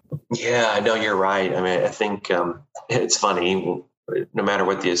EPDs? Yeah, I know you're right. I mean, I think it's funny, no matter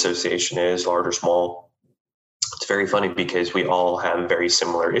what the association is, large or small, it's very funny because we all have very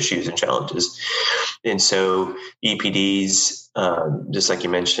similar issues and challenges. And so EPDs, just like you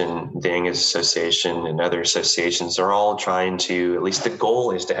mentioned, the Angus Association and other associations are all trying to, at least the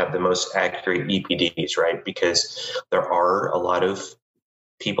goal is to have the most accurate EPDs, right? Because there are a lot of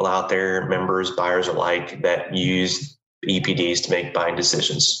people out there, members, buyers alike, that use EPDs to make buying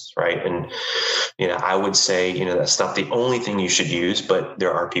decisions, right? And, I would say, that's not the only thing you should use, but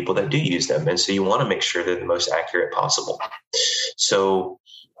there are people that do use them. And so you want to make sure they're the most accurate possible. So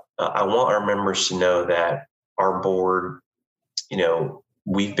I want our members to know that our board,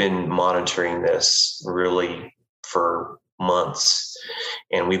 we've been monitoring this really for months,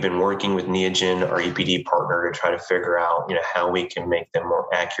 and we've been working with Neogen, our EPD partner, to try to figure out, how we can make them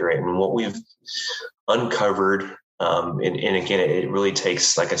more accurate. And what we've uncovered, and again, it really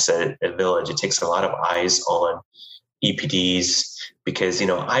takes, like I said, a village. It takes a lot of eyes on EPDs, because,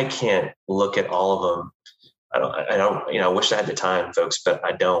 I can't look at all of them. I don't, I wish I had the time, folks, but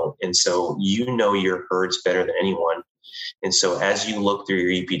I don't. And so, your herds better than anyone. And so as you look through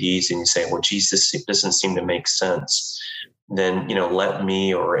your EPDs and you say, well, geez, this doesn't seem to make sense, then, let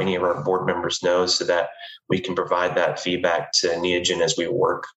me or any of our board members know, so that we can provide that feedback to Neogen as we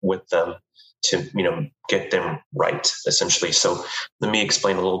work with them to, get them right, essentially. So let me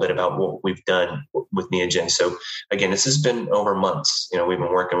explain a little bit about what we've done with Neogen. So again, this has been over months. We've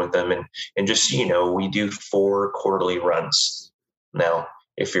been working with them, and just so we do 4 quarterly runs. Now,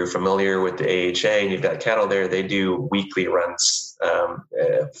 if you're familiar with the AHA and you've got cattle there, they do weekly runs.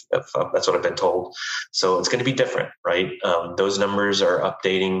 If that's what I've been told. So it's going to be different, right? Those numbers are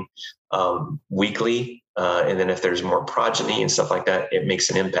updating weekly. And then if there's more progeny and stuff like that, it makes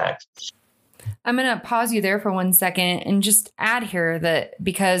an impact. I'm going to pause you there for 1 second and just add here that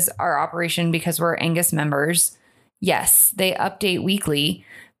because we're Angus members, yes, they update weekly.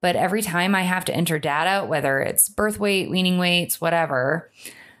 But every time I have to enter data, whether it's birth weight, weaning weights, whatever,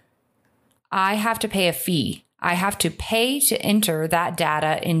 I have to pay a fee. I have to pay to enter that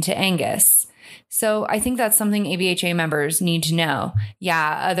data into Angus. So I think that's something ABHA members need to know.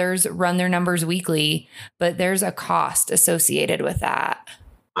 Yeah, others run their numbers weekly, but there's a cost associated with that.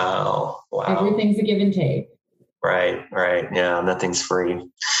 Wow. Everything's a give and take. Right. Yeah, nothing's free.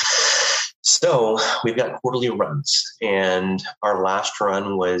 So we've got quarterly runs, and our last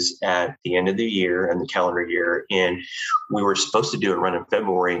run was at the end of the year and the calendar year. And we were supposed to do a run in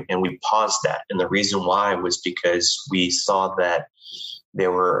February, and we paused that. And the reason why was because we saw that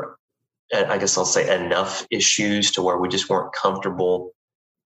there were, I guess I'll say, enough issues to where we just weren't comfortable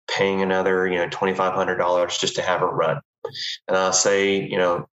paying another, $2,500 just to have a run. And I'll say,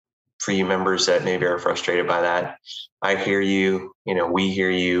 for you members that maybe are frustrated by that, I hear you, we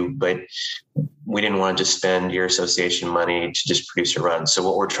hear you, but we didn't want to just spend your association money to just produce a run. So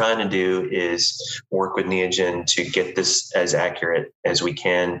what we're trying to do is work with Neogen to get this as accurate as we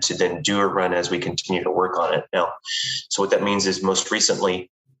can, to then do a run as we continue to work on it. Now, so what that means is most recently,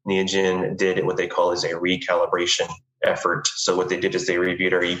 Neogen did what they call as a recalibration effort. So what they did is they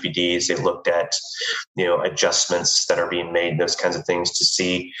reviewed our EPDs. They looked at, adjustments that are being made, those kinds of things, to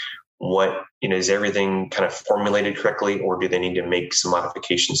see what, is everything kind of formulated correctly, or do they need to make some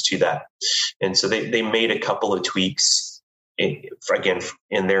modifications to that? And so they made a couple of tweaks, again,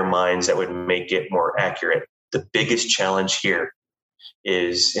 in their minds, that would make it more accurate. The biggest challenge here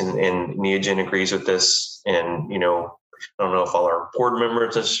is, and Neogen agrees with this, and, I don't know if all our board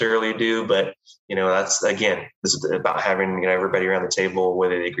members necessarily do, but, that's, again, this is about having, everybody around the table,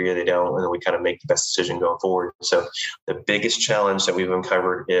 whether they agree or they don't, and then we kind of make the best decision going forward. So the biggest challenge that we've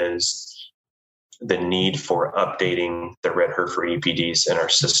uncovered is the need for updating the red Hereford EPDs in our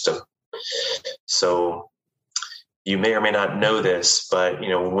system. So you may or may not know this, but,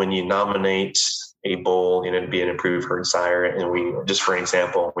 when you nominate a bull, to be an approved herd sire, and we, just for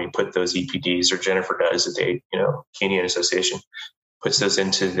example, we put those EPDs, or Jennifer does at the, Canadian Association, puts those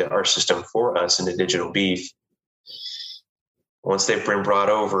into our system for us into digital beef. Once they've been brought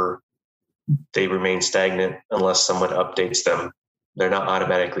over, they remain stagnant unless someone updates them. They're not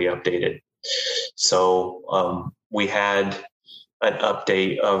automatically updated. So we had an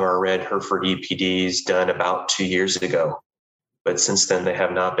update of our red Hereford EPDs done about 2 years ago, but since then they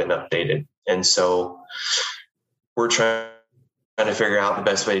have not been updated. And so we're trying to figure out the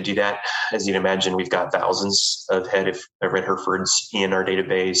best way to do that. As you'd imagine, we've got thousands of head of red Herefords in our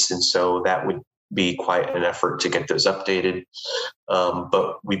database. And so that would be quite an effort to get those updated.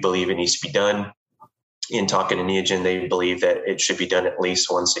 But we believe it needs to be done. In talking to Neogen, they believe that it should be done at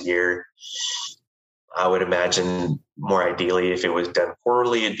least once a year. I would imagine more ideally, if it was done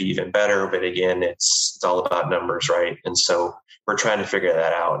quarterly, it'd be even better. But again, it's all about numbers, right? And so we're trying to figure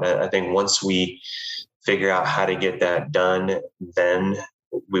that out. And I think once we figure out how to get that done, then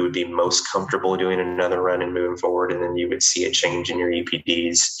we would be most comfortable doing another run and moving forward. And then you would see a change in your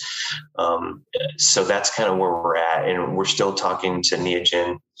EPDs. So that's kind of where we're at. And we're still talking to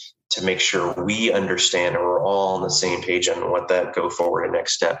Neogen to make sure we understand and we're all on the same page on what that go forward and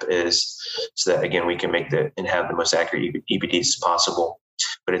next step is, so that, again, we can make and have the most accurate EPDs as possible.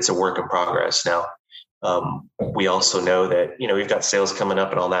 But it's a work in progress. Now, we also know that, we've got sales coming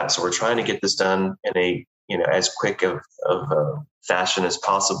up and all that. So we're trying to get this done in a, as quick of a fashion as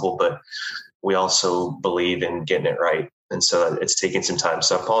possible. But we also believe in getting it right. And so it's taking some time.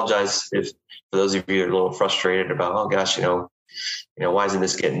 So I apologize if for those of you that are a little frustrated about, oh gosh, why isn't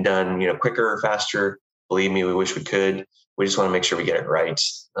this getting done, quicker or faster? Believe me, we wish we could. We just want to make sure we get it right.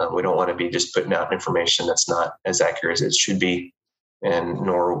 We don't want to be just putting out information that's not as accurate as it should be. And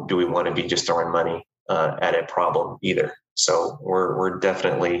nor do we want to be just throwing money at a problem either. So we're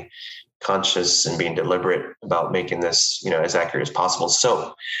definitely conscious and being deliberate about making this, as accurate as possible.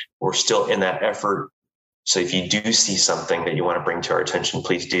 So we're still in that effort. So if you do see something that you want to bring to our attention,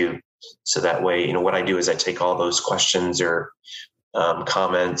 please do. So that way, what I do is I take all those questions or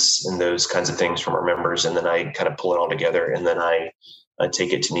comments and those kinds of things from our members, and then I kind of pull it all together, and then I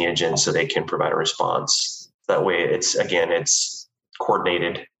take it to Neogen so they can provide a response. That way it's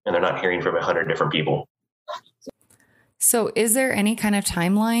coordinated and they're not hearing from 100 different people. So is there any kind of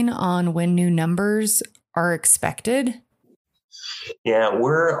timeline on when new numbers are expected? Yeah,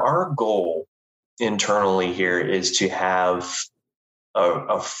 our goal internally here is to have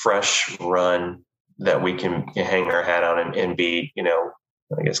a fresh run that we can hang our hat on and be,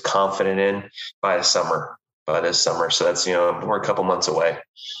 confident in by this summer. So that's, we're a couple months away,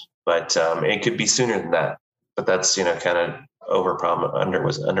 but it could be sooner than that. But that's, kind of under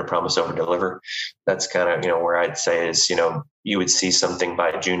promise, over deliver. That's kind of, where I'd say is, you would see something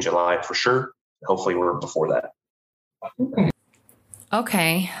by June, July for sure. Hopefully we're before that.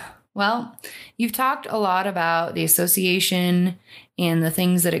 Okay. Well, you've talked a lot about the association and the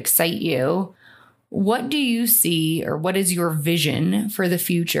things that excite you. What do you see, or what is your vision for the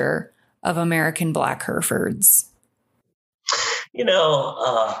future of American Black Herefords?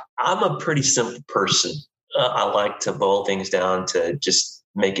 I'm a pretty simple person. I like to boil things down to just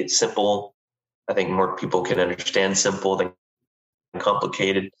make it simple. I think more people can understand simple than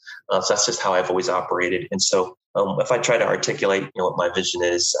complicated. So that's just how I've always operated. And so if I try to articulate, what my vision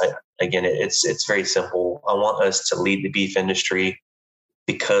is, it's very simple. I want us to lead the beef industry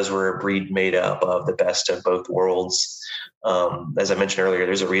because we're a breed made up of the best of both worlds. As I mentioned earlier,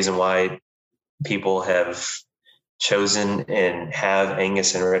 there's a reason why people have chosen and have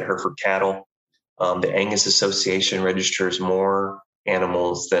Angus and Red Hereford cattle. The Angus Association registers more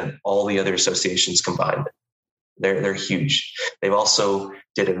animals than all the other associations combined. They're huge. They've also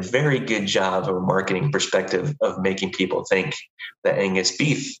did a very good job from a marketing perspective of making people think that Angus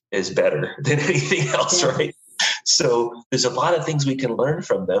beef is better than anything else, right? So there's a lot of things we can learn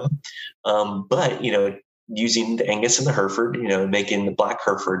from them. But, using the Angus and the Hereford, making the Black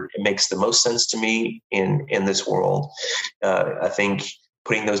Hereford, it makes the most sense to me in this world. I think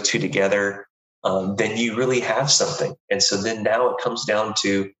putting those two together, then you really have something. And so then now it comes down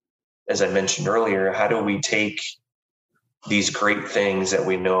to, as I mentioned earlier, how do we take these great things that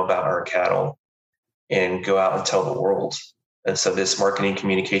we know about our cattle and go out and tell the world? And so this marketing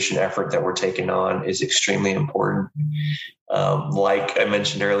communication effort that we're taking on is extremely important. Like I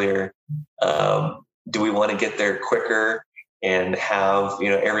mentioned earlier, do we want to get there quicker and have,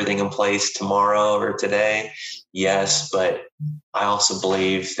 everything in place tomorrow or today? Yes, but I also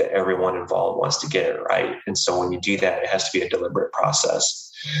believe that everyone involved wants to get it right. And so when you do that, it has to be a deliberate process.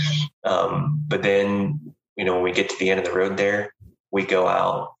 But then, when we get to the end of the road there, we go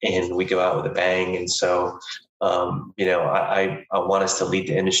out with a bang. And so, I want us to lead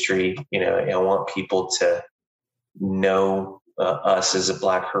the industry. I want people to know us as a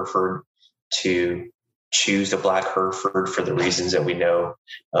Black Hereford, to choose the Black Hereford for the reasons that we know.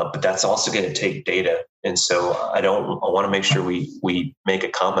 But that's also going to take data. And so I want to make sure we make a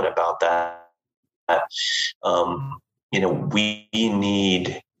comment about that. We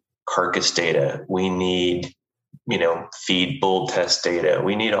need carcass data. We need, feed bull test data.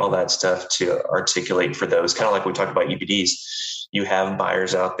 We need all that stuff to articulate for those, kind of like we talked about EPDs. You have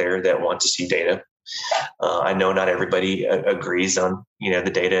buyers out there that want to see data. I know not everybody agrees on,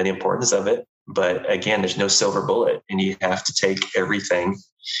 the data and the importance of it, but again, there's no silver bullet, and you have to take everything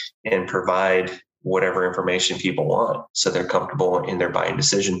and provide whatever information people want so they're comfortable in their buying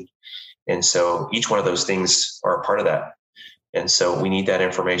decision. And so each one of those things are a part of that. And so we need that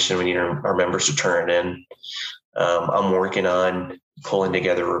information. We need our members to turn it in. I'm working on pulling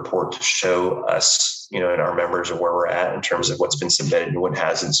together a report to show us, and our members of where we're at in terms of what's been submitted and what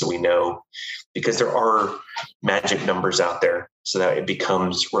hasn't. So we know, because there are magic numbers out there so that it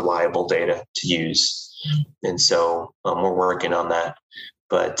becomes reliable data to use. And so we're working on that.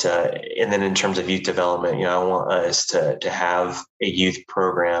 But, and then in terms of youth development, I want us to have a youth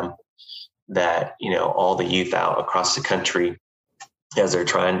program that, all the youth out across the country, as they're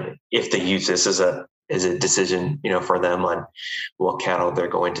trying, if they use this as a decision, for them on what cattle they're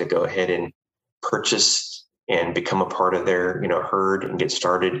going to go ahead and purchase and become a part of their, herd and get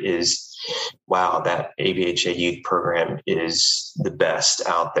started is, wow, that ABHA youth program is the best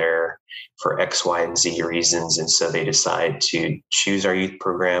out there for X, Y, and Z reasons. And so they decide to choose our youth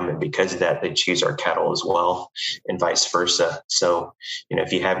program. And because of that, they choose our cattle as well, and vice versa. So,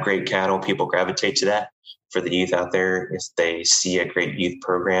 if you have great cattle, people gravitate to that. For the youth out there, if they see a great youth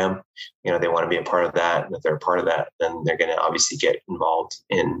program, they want to be a part of that. And if they're a part of that, then they're going to obviously get involved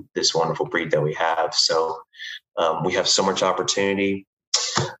in this wonderful breed that we have. So we have so much opportunity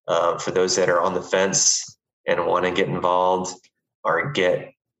for those that are on the fence and want to get involved or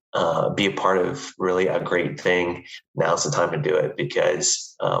be a part of really a great thing. Now's the time to do it,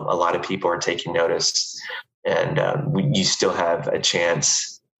 because a lot of people are taking notice, and you still have a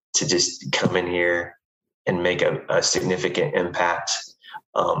chance to just come in here and make a significant impact.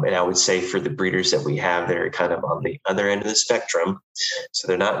 And I would say for the breeders that we have that are kind of on the other end of the spectrum, so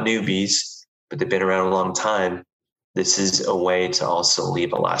they're not newbies, but they've been around a long time, this is a way to also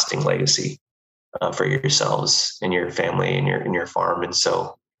leave a lasting legacy for yourselves and your family and your farm. And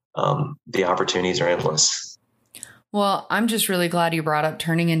so the opportunities are endless. Well, I'm just really glad you brought up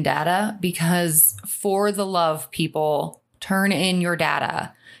turning in data, because for the love, people, turn in your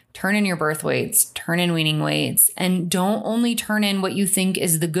data. Turn in your birth weights, turn in weaning weights, and don't only turn in what you think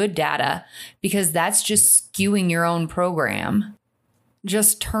is the good data, because that's just skewing your own program.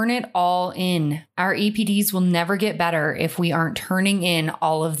 Just turn it all in. Our EPDs will never get better if we aren't turning in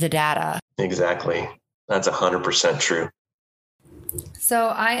all of the data. Exactly. That's 100% true. So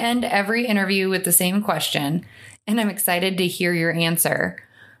I end every interview with the same question, and I'm excited to hear your answer.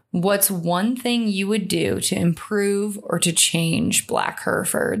 What's one thing you would do to improve or to change black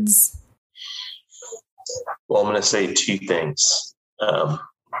Herefords? Well, I'm going to say two things.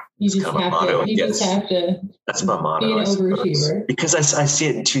 You just have to. That's my motto. Be an overachiever. Because I see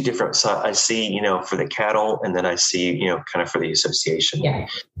it in two different sides. I see, for the cattle, and then I see, kind of for the association. Yeah.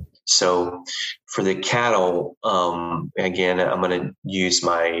 So for the cattle, again, I'm going to use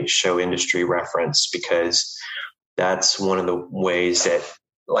my show industry reference, because that's one of the ways that,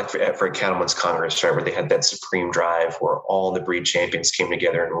 like for a Cattlemen's Congress, right, where they had that supreme drive where all the breed champions came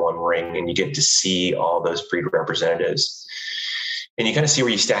together in one ring, and you get to see all those breed representatives, and you kind of see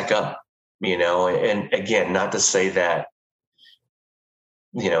where you stack up, and again, not to say that,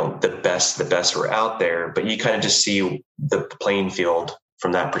 the best were out there, but you kind of just see the playing field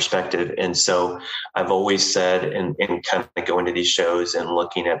from that perspective. And so I've always said, and kind of going to these shows and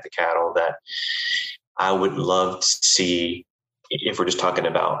looking at the cattle, that I would love to see, if we're just talking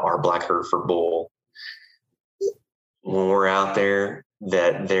about our black Hereford bull, when we're out there,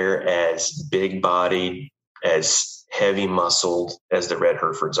 that they're as big bodied, as heavy muscled as the red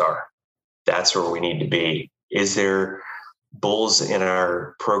Herefords are. That's where we need to be. Is there bulls in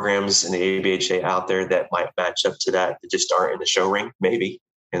our programs in the ABHA out there that might match up to that just aren't in the show ring? Maybe.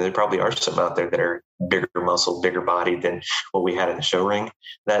 And there probably are some out there that are bigger muscled, bigger bodied than what we had in the show ring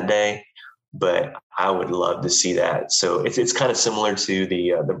that day. But I would love to see that. So it's kind of similar to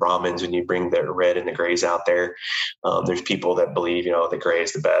the Brahmins when you bring the red and the grays out there. There's people that believe, the gray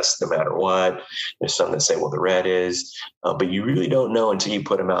is the best no matter what. There's some that say, well, the red is, but you really don't know until you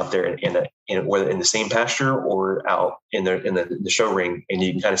put them out there whether in the same pasture or out in the show ring, and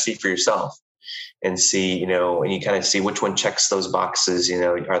you can kind of see for yourself. And see, and you kind of see which one checks those boxes.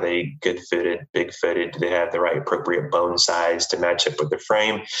 Are they good footed, big footed? Do they have the right appropriate bone size to match up with the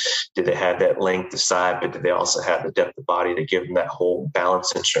frame? Do they have that length of side, but do they also have the depth of body to give them that whole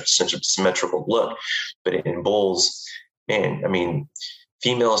balanced and symmetrical look? But in bulls, man,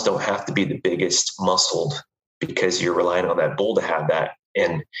 females don't have to be the biggest muscled, because you're relying on that bull to have that.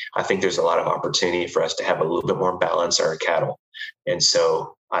 And I think there's a lot of opportunity for us to have a little bit more balance in our cattle. And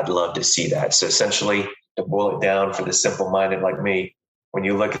so I'd love to see that. So essentially, to boil it down for the simple-minded like me, when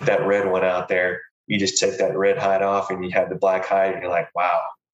you look at that red one out there, you just take that red hide off and you have the black hide, and you're like, wow,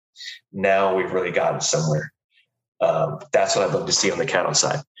 now we've really gotten somewhere. That's what I'd love to see on the cattle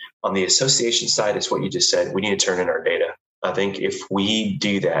side. On the association side, it's what you just said. We need to turn in our data. I think if we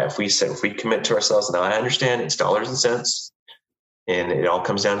do that, if we commit to ourselves, now I understand it's dollars and cents, and it all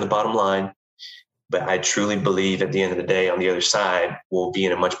comes down to the bottom line. But I truly believe at the end of the day, on the other side, we'll be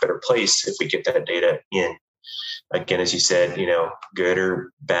in a much better place if we get that data in. Again, as you said, good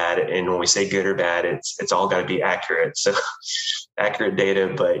or bad. And when we say good or bad, it's all got to be accurate. So accurate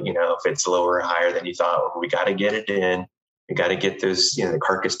data, but if it's lower or higher than you thought, we got to get it in. We got to get those, the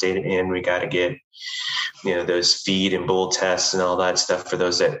carcass data in. We got to get, those feed and bull tests and all that stuff for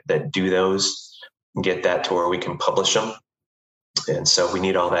those that do those, and get that to where we can publish them. And so we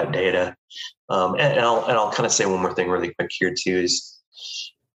need all that data. And I'll kind of say one more thing really quick here too is,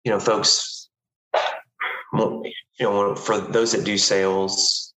 folks, for those that do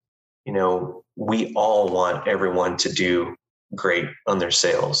sales, we all want everyone to do great on their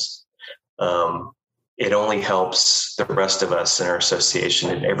sales. It only helps the rest of us in our association,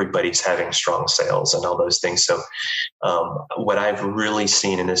 and everybody's having strong sales and all those things. So what I've really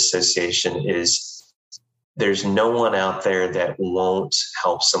seen in this association is there's no one out there that won't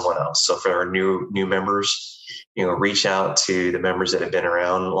help someone else. So for our new members, reach out to the members that have been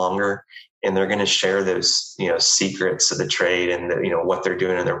around longer, and they're going to share those, secrets of the trade and what they're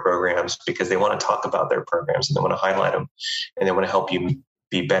doing in their programs, because they want to talk about their programs and they want to highlight them, and they want to help you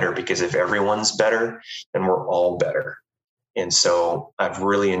be better, because if everyone's better, then we're all better. And so I've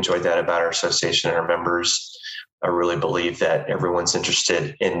really enjoyed that about our association and our members. I really believe that everyone's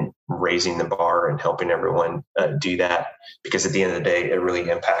interested in raising the bar and helping everyone do that, because at the end of the day, it really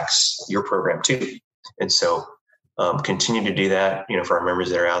impacts your program too. And so continue to do that, for our members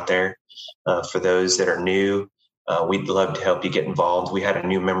that are out there. For those that are new, we'd love to help you get involved. We had a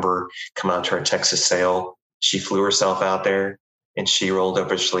new member come out to our Texas sale. She flew herself out there and she rolled up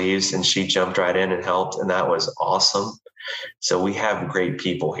her sleeves and she jumped right in and helped. And that was awesome. So we have great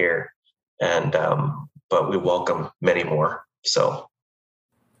people here, and but we welcome many more. So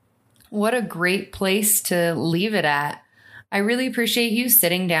what a great place to leave it at. I really appreciate you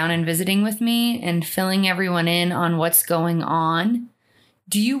sitting down and visiting with me and filling everyone in on what's going on.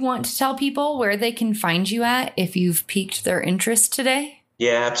 Do you want to tell people where they can find you at if you've piqued their interest today?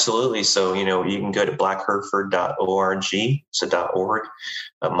 Yeah, absolutely. So, you can go to blackhereford.org, so .org.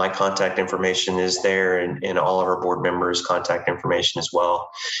 My contact information is there, and all of our board members' contact information as well.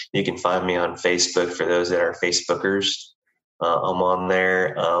 You can find me on Facebook for those that are Facebookers. I'm on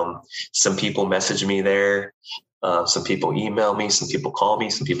there. Some people message me there. Some people email me. Some people call me.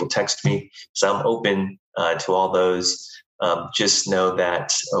 Some people text me. So I'm open to all those. Just know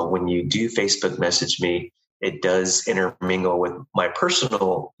that when you do Facebook message me, it does intermingle with my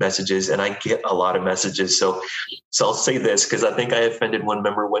personal messages, and I get a lot of messages. So I'll say this, because I think I offended one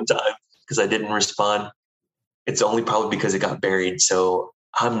member one time because I didn't respond. It's only probably because it got buried. So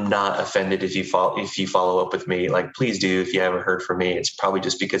I'm not offended if you follow up with me. Like, please do. If you haven't heard from me, it's probably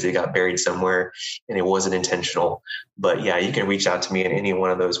just because it got buried somewhere and it wasn't intentional. But yeah, you can reach out to me in any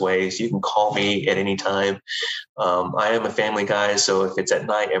one of those ways. You can call me at any time. I am a family guy, so if it's at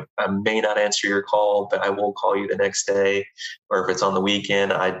night, I may not answer your call, but I will call you the next day. Or if it's on the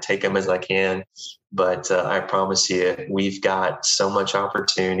weekend, I take them as I can. But I promise you, we've got so much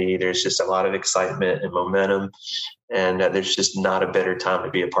opportunity. There's just a lot of excitement and momentum. And there's just not a better time to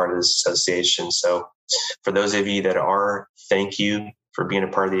be a part of this association. So for those of you that are, thank you for being a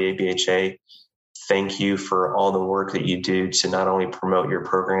part of the ABHA. Thank you for all the work that you do to not only promote your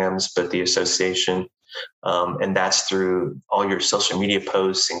programs, but the association. And that's through all your social media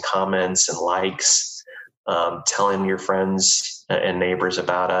posts and comments and likes, telling your friends and neighbors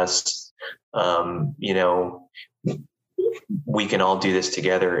about us. We can all do this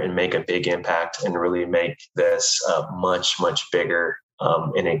together and make a big impact and really make this much, much bigger.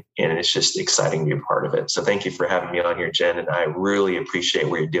 And it's just exciting to be a part of it. So thank you for having me on here, Jen. And I really appreciate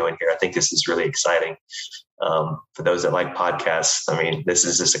what you're doing here. I think this is really exciting. For those that like podcasts, this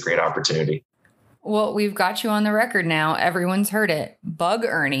is just a great opportunity. Well, we've got you on the record now. Everyone's heard it. Bug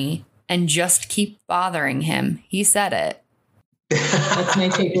Ernie and just keep bothering him. He said it. That's my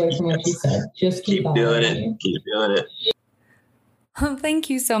takeaway from what you said. Just keep doing it. Keep doing it. Thank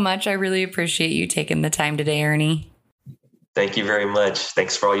you so much. I really appreciate you taking the time today, Ernie. Thank you very much.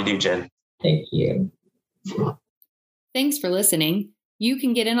 Thanks for all you do, Jen. Thank you. Thanks for listening. You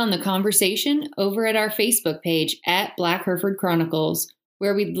can get in on the conversation over at our Facebook page at Black Hereford Chronicles,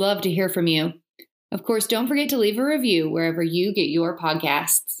 where we'd love to hear from you. Of course, don't forget to leave a review wherever you get your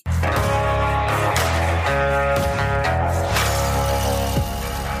podcasts.